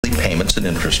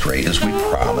constant interest rate as we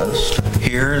promised.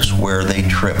 Here's where they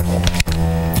triple.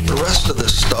 The rest of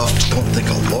this stuff, don't think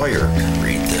a lawyer can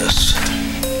read this.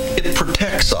 It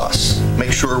protects us.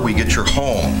 Make sure we get your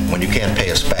home when you can't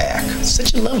pay us back.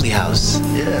 Such a lovely house.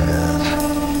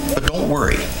 Yeah. But don't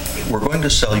worry. We're going to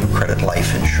sell you credit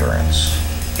life insurance.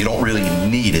 You don't really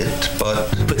need it,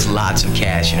 but... It puts lots of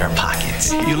cash in our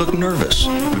pockets. You look nervous.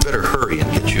 We better hurry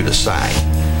and get you to sign.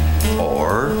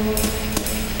 Or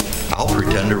I'll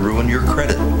pretend to ruin your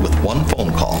credit with one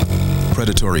phone call.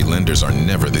 Predatory lenders are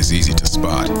never this easy to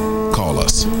spot. Call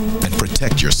us and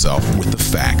protect yourself with the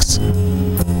facts.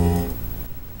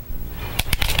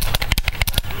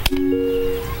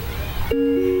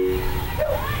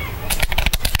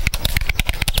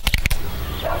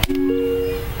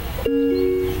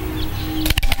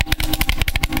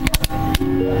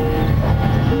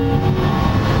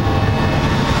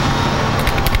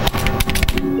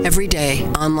 Every day,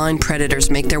 online predators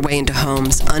make their way into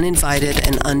homes uninvited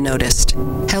and unnoticed.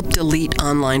 Help delete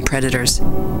online predators.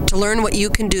 To learn what you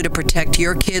can do to protect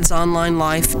your kids' online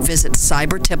life, visit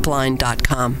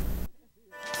cybertipline.com.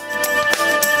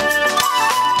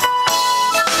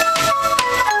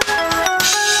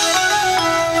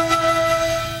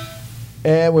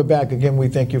 And we're back again. We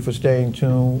thank you for staying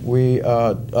tuned. We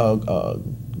are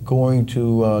going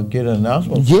to get an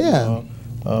announcement. Yeah.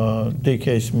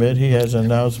 D.K. Smith, he has an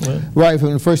announcement. Right,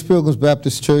 from the First Pilgrims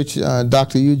Baptist Church,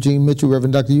 Dr. Eugene Mitchell,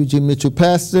 Reverend Dr. Eugene Mitchell,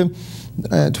 pastor,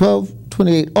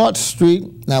 1228 Arch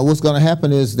Street. Now, what's going to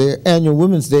happen is their annual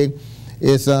Women's Day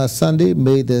is Sunday,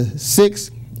 May the 6th,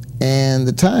 and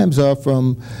the times are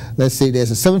from, let's see,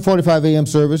 there's a 7:45 a.m.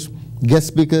 service, guest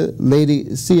speaker, Lady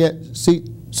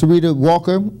Sarita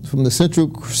Walker from the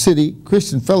Central City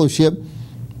Christian Fellowship.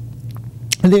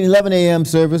 And then 11 a.m.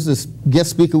 service, the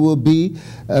guest speaker will be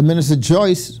Minister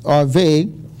Joyce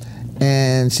Arvey,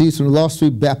 and she's from the Law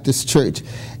Street Baptist Church.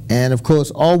 And of course,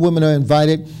 all women are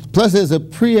invited. Plus, there's a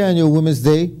pre-annual Women's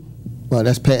Day. Well,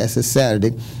 that's past, it's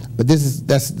Saturday, but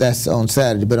that's on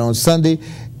Saturday. But on Sunday,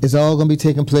 it's all going to be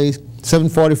taking place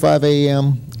 7:45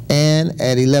 a.m. and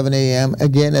at 11 a.m.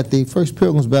 again at the First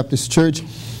Pilgrims Baptist Church,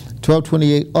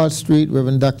 1228 Arch Street.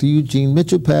 Reverend Dr. Eugene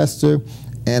Mitchell, pastor.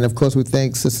 And of course, we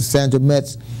thank Sister Sandra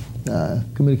Metz,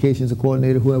 communications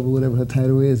coordinator, whatever her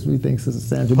title is. We thank Sister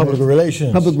Sandra Public Metz.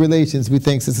 Relations. Public Relations. We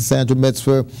thank Sister Sandra Metz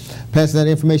for passing that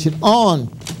information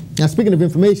on. Now, speaking of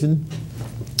information,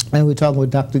 and we're talking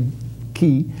with Dr.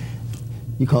 Key.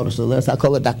 You called her Celeste. I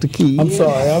call her Dr. Key. I'm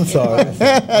sorry. No,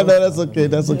 that's okay.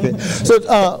 That's okay. So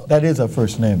that is her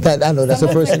first name. I know that's her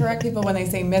first name. I correct people when they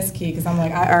say Miss Key because I'm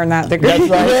like, I earned that degree. That's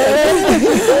right.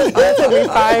 That took me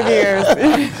 5 years.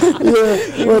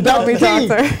 Yeah. Well, Dr. Key.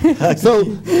 So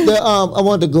I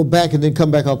wanted to go back and then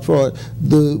come back up front.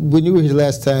 When you were here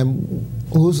last time,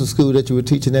 who's the school that you were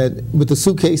teaching at with the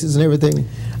suitcases and everything?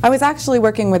 I was actually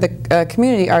working with a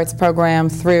community arts program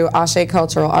through Ashe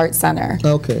Cultural Arts Center.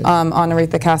 Okay. On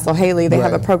Aretha Castle Haley. They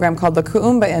have a program called the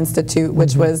Kuumba Institute,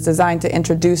 which was designed to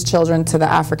introduce children to the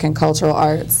African cultural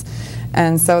arts.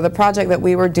 And so the project that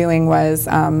we were doing was,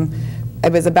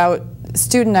 it was about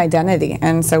student identity.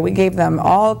 And so we gave them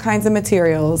all kinds of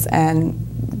materials and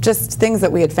just things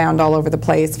that we had found all over the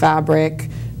place, fabric,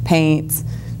 paint,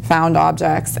 found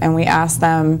objects, and we asked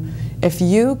them, if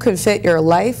you could fit your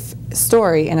life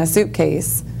story in a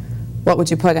suitcase, what would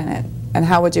you put in it? And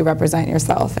how would you represent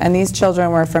yourself? And these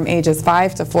children were from ages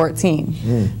 5 to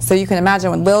 14. So you can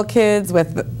imagine with little kids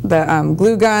with the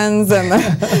glue guns and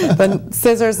the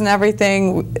scissors and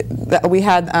everything. We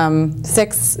had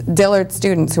 6 Dillard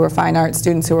students who were fine art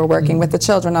students who were working with the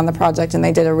children on the project, and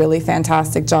they did a really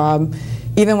fantastic job,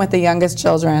 even with the youngest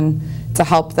children, to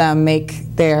help them make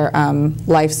their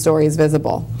life stories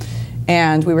visible.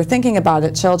 And we were thinking about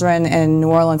it, children in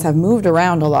New Orleans have moved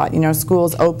around a lot, you know,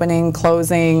 schools opening,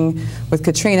 closing, with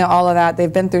Katrina, all of that.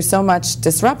 They've been through so much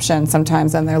disruption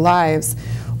sometimes in their lives.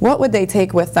 What would they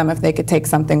take with them if they could take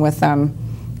something with them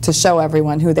to show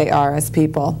everyone who they are as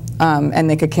people, and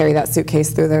they could carry that suitcase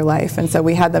through their life? And so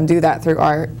we had them do that through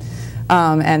art.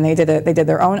 And they did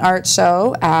their own art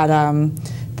show at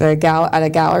a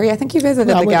gallery. I think you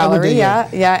visited the gallery,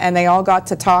 yeah, and they all got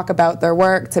to talk about their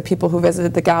work to people who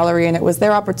visited the gallery, and it was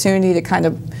their opportunity to kind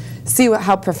of see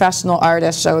how professional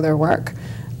artists show their work.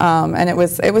 And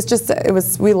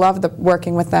we loved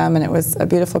working with them, and it was a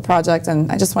beautiful project,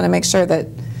 and I just want to make sure that,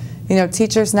 you know,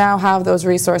 teachers now have those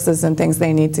resources and things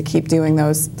they need to keep doing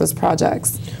those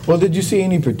projects. Well, did you see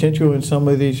any potential in some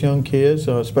of these young kids,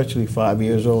 especially 5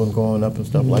 years old and growing up and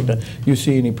stuff like that? You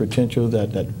see any potential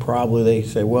that probably they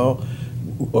say, well,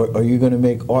 are you going to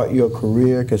make art your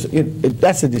career? Because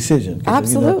that's a decision.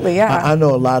 Absolutely, yeah. I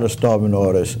know a lot of starving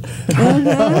artists, and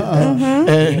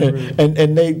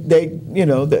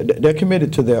they're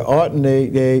committed to their art, and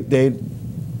they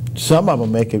some of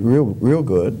them make it real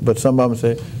good, but some of them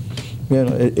say,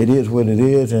 it is what it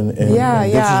is, and this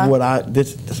is what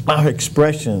this is my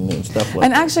expression and stuff like that.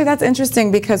 And actually, that's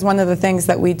interesting because one of the things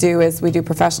that we do is we do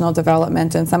professional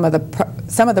development, and some of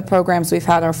the programs we've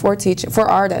had are for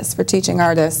teaching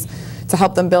artists to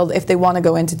help them build if they want to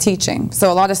go into teaching.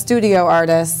 So a lot of studio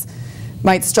artists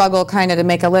might struggle kind of to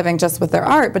make a living just with their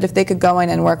art, but if they could go in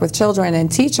and work with children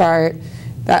and teach art,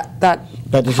 that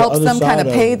helps them kind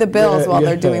of pay the bills while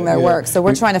they're doing their work. So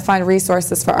we're trying to find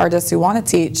resources for artists who want to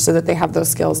teach so that they have those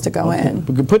skills to go in.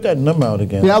 We could put that number out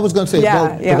again. Yeah, I was going to say,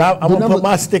 I'm going to put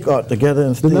my stick art together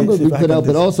and the number we put out,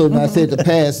 but also, when I said the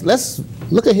past, let's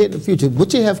look ahead in the future.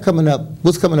 What you have coming up,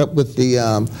 what's coming up with the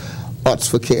Arts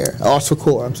for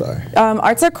Core, I'm sorry.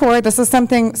 Arts are Core, this is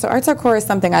something, so Arts are Core is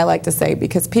something I like to say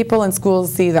because people in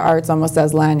schools see the arts almost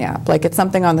as lagniappe, like it's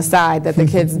something on the side that the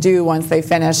kids do once they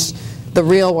finish the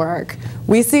real work.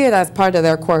 We see it as part of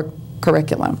their core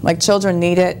curriculum. Like children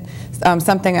need it.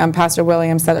 Something Pastor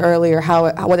Williams said earlier,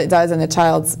 what it does in a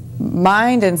child's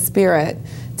mind and spirit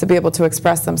to be able to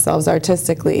express themselves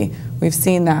artistically. We've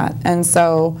seen that. And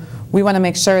so we want to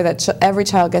make sure that every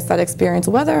child gets that experience,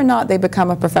 whether or not they become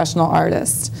a professional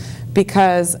artist.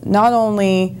 Because not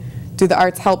only do the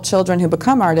arts help children who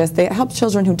become artists, they help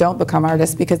children who don't become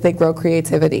artists because they grow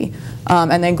creativity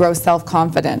and they grow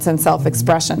self-confidence and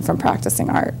self-expression from practicing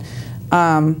art.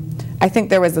 I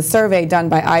think there was a survey done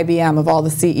by IBM of all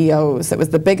the CEOs. It was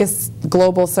the biggest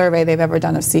global survey they've ever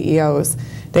done of CEOs.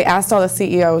 They asked all the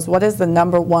CEOs, what is the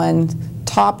 #1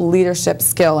 top leadership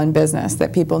skill in business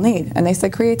that people need? And they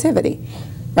said creativity.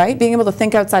 Right? Being able to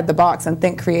think outside the box and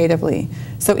think creatively.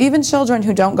 So even children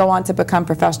who don't go on to become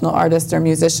professional artists or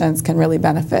musicians can really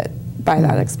benefit by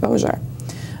that exposure.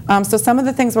 So some of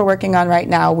the things we're working on right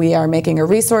now, we are making a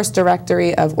resource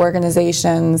directory of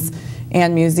organizations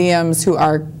and museums who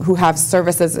have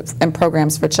services and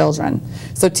programs for children.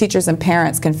 So teachers and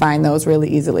parents can find those really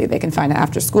easily. They can find an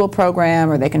after-school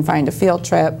program or they can find a field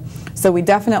trip. So we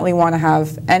definitely want to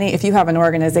have if you have an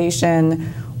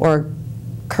organization or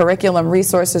curriculum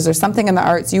resources or something in the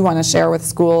arts you want to share with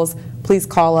schools, please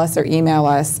call us or email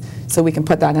us so we can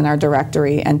put that in our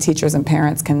directory and teachers and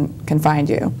parents can find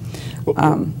you.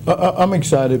 I'm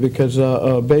excited because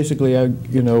basically I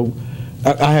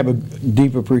have a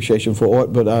deep appreciation for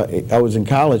art, but I was in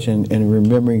college and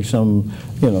remembering some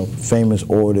famous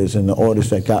artists, and the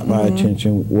artist that got my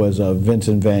attention was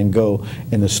Vincent van Gogh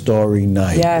in The Starry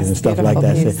Night and stuff like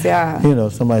that. Piece, yeah.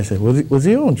 Somebody said, was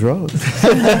he on drugs?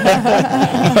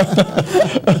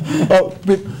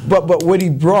 But what he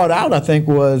brought out, I think,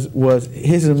 was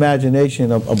his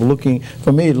imagination of looking.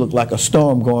 For me, it looked like a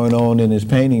storm going on in his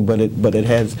painting, but it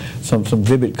has some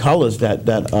vivid colors that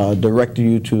directed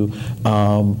you to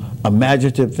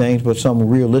imaginative things, but some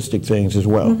realistic things as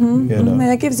well. And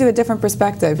it gives you a different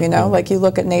perspective, like you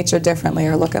look at nature differently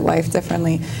or look at life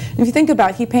differently. And if you think about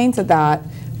it, he painted that.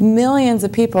 Millions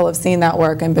of people have seen that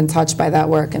work and been touched by that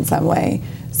work in some way.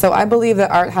 So I believe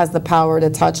that art has the power to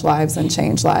touch lives and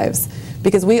change lives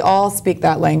because we all speak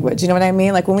that language. You know what I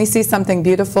mean? Like when we see something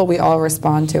beautiful, we all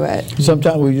respond to it.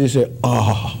 Sometimes we just say,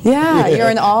 oh. Yeah, you're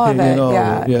in awe of it.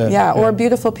 Or a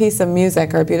beautiful piece of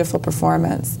music or a beautiful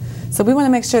performance. So we want to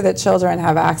make sure that children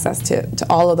have access to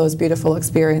all of those beautiful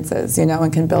experiences,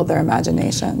 and can build their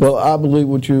imagination. Well, I believe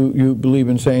what you believe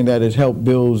in saying that it helps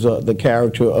build the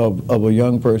character of a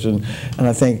young person, and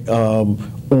I think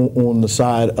on the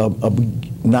side of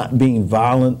not being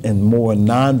violent and more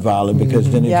non-violent, because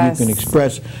then if you can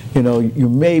express, you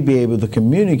may be able to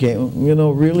communicate,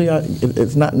 really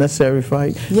it's not necessary to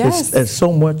fight. There's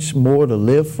so much more to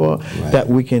live for that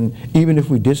we can, even if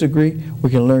we disagree, we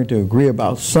can learn to agree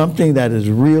about something that is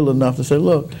real enough to say,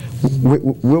 look,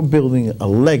 we're building a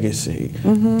legacy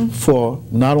for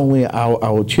not only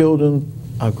our children,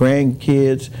 our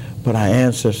grandkids, but our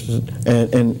ancestors.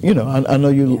 And I know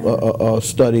you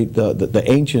studied the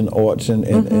ancient arts and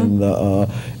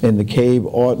the cave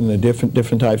art and the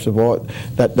different types of art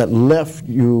that left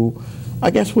you, I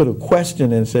guess, with a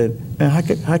question and said, man,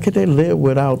 how could they live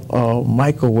without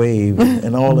microwave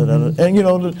and all of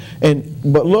that? And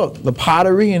but look, the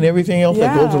pottery and everything else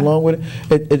that goes along with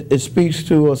it, it speaks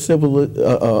to a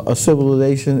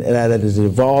civilization that is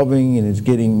evolving and is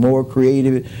getting more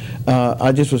creative.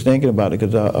 I just was thinking about it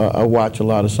because I watch a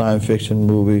lot of science fiction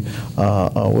movie.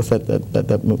 What's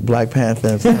that Black Panther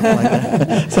and stuff like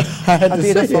that. So I had a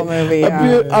beautiful movie.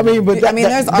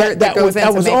 There's art that goes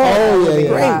into making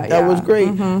it. That was great.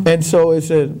 And so it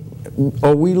said,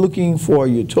 are we looking for a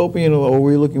utopian, or are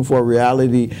we looking for a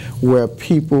reality where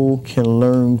people can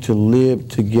learn to live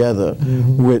together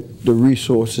with the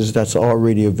resources that's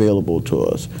already available to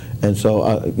us? And so,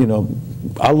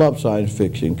 I love science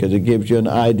fiction because it gives you an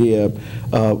idea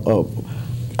of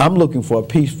I'm looking for a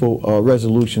peaceful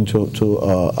resolution to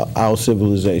our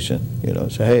civilization.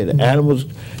 So hey, the animals,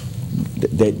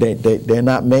 they're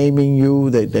not maiming you.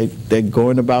 They're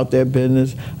going about their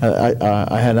business.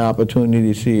 I had an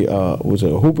opportunity to see was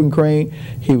it a whooping crane?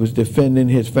 He was defending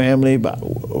his family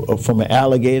from an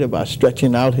alligator by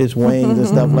stretching out his wings and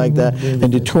stuff like that,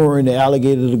 and deterring the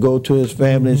alligator to go to his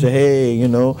family and say, hey,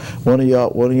 one of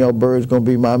y'all birds gonna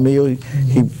be my meal.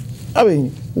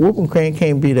 Whooping crane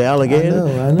can't be the alligator,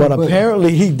 I know, but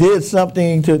apparently he did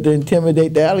something to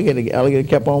intimidate the alligator. The alligator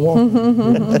kept on walking.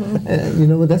 You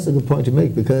know what? That's a good point to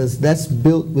make, because that's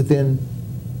built within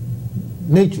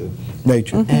nature.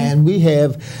 And we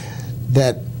have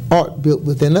that art built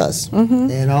within us,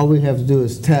 and all we have to do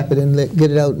is tap it and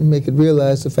get it out and make it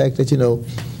realize the fact that it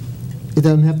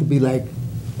doesn't have to be like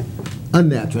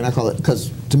unnatural. And I call it,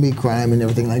 because to me crime and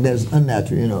everything like that is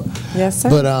unnatural. Yes, sir.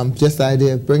 But just the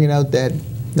idea of bringing out that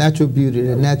natural beauty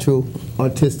and natural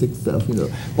artistic stuff,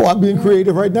 Oh, I'm being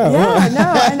creative right now. Yeah,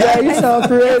 no, yeah, you sound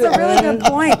creative. It's a really good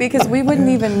point, because we wouldn't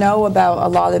even know about a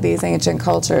lot of these ancient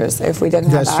cultures if we didn't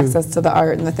have access to the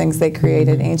art and the things they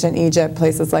created. Ancient Egypt,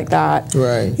 places like that.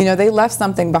 Right. They left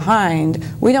something behind.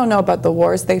 We don't know about the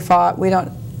wars they fought. We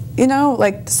don't,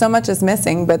 like so much is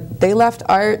missing, but they left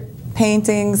art,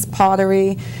 paintings,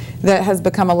 pottery that has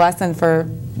become a lesson for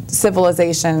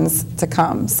civilizations to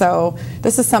come. So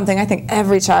this is something I think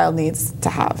every child needs to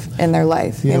have in their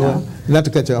life. You know? Not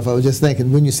to cut you off, I was just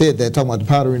thinking, when you said that, talking about the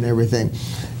pottery and everything,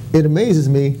 it amazes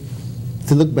me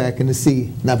to look back and to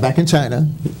see, now back in China,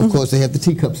 of course they have the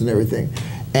teacups and everything,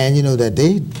 and that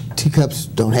teacups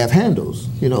don't have handles,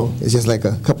 it's just like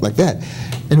a cup like that.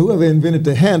 And whoever invented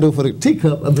the handle for the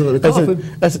teacup, for the coffin,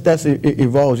 that's an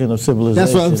evolution of civilization.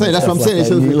 That's what I'm saying. That's what I'm saying.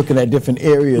 So you're looking at different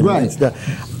areas. Right. And stuff.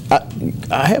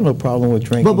 I have no problem with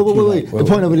drinking. But wait. The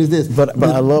point of it is this. But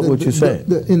I love what you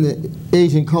said. In the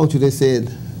Asian culture, they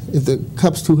said, if the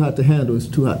cup's too hot to handle, it's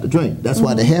too hot to drink. That's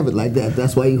why they have it like that.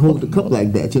 That's why you hold the cup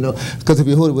like that, Because if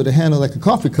you hold it with a handle like a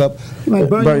coffee cup, you might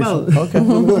burn your mouth. Okay.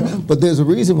 But there's a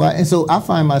reason why. And so I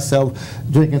find myself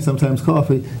drinking sometimes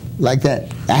coffee like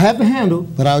that. I have the handle,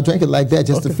 but I'll drink it like that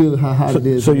just to feel how hot it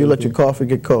is. So you let your coffee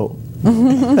get cold? Warm.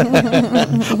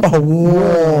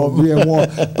 Yeah, warm.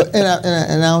 And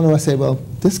I don't know, I say, well,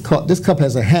 this cup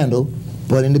has a handle,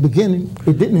 but in the beginning,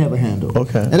 it didn't have a handle.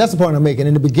 Okay. And that's the point I'm making.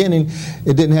 In the beginning,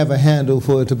 it didn't have a handle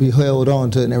for it to be held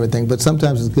on to and everything. But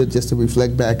sometimes it's good just to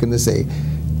reflect back and to say,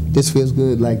 this feels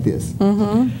good like this.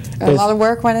 A lot of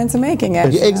work went into making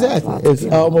it. Yeah, exactly. It's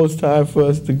almost time for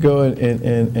us to go,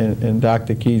 and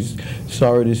Dr. Keys,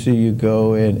 sorry to see you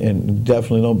go, and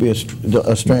definitely don't be a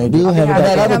stranger. We'll have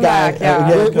that other guy.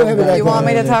 Yeah. You want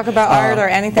me to talk about art or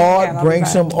anything? Bring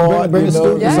some art. Bring a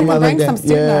student. Yeah, somebody bring like some that.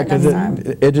 student art next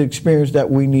time. It's an experience that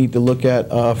we need to look at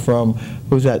from,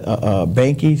 who's that,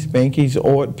 Banky's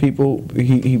art people.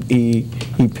 He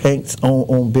paints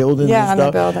on buildings and on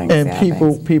stuff. the buildings.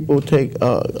 And people take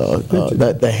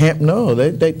the ham. No,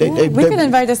 they we can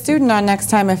invite a student on next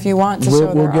time if you want to show their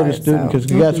art. We'll get a student, because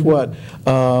guess what?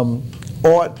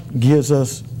 Art gives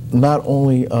us not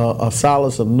only a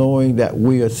solace of knowing that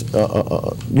we are,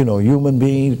 human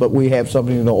beings, but we have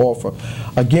something to offer.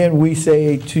 Again, we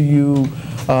say to you,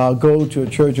 go to a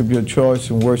church of your choice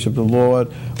and worship the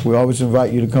Lord. We always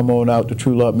invite you to come on out to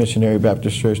True Love Missionary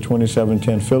Baptist Church,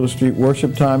 2710 Phillips Street.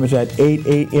 Worship time is at 8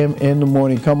 a.m. in the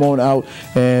morning. Come on out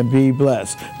and be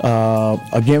blessed.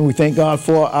 Again, we thank God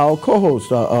for our co-host,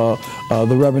 the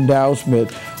Reverend Darrell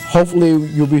Smith. Hopefully,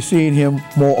 you'll be seeing him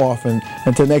more often.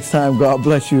 Until next time, God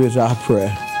bless you is our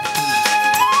prayer.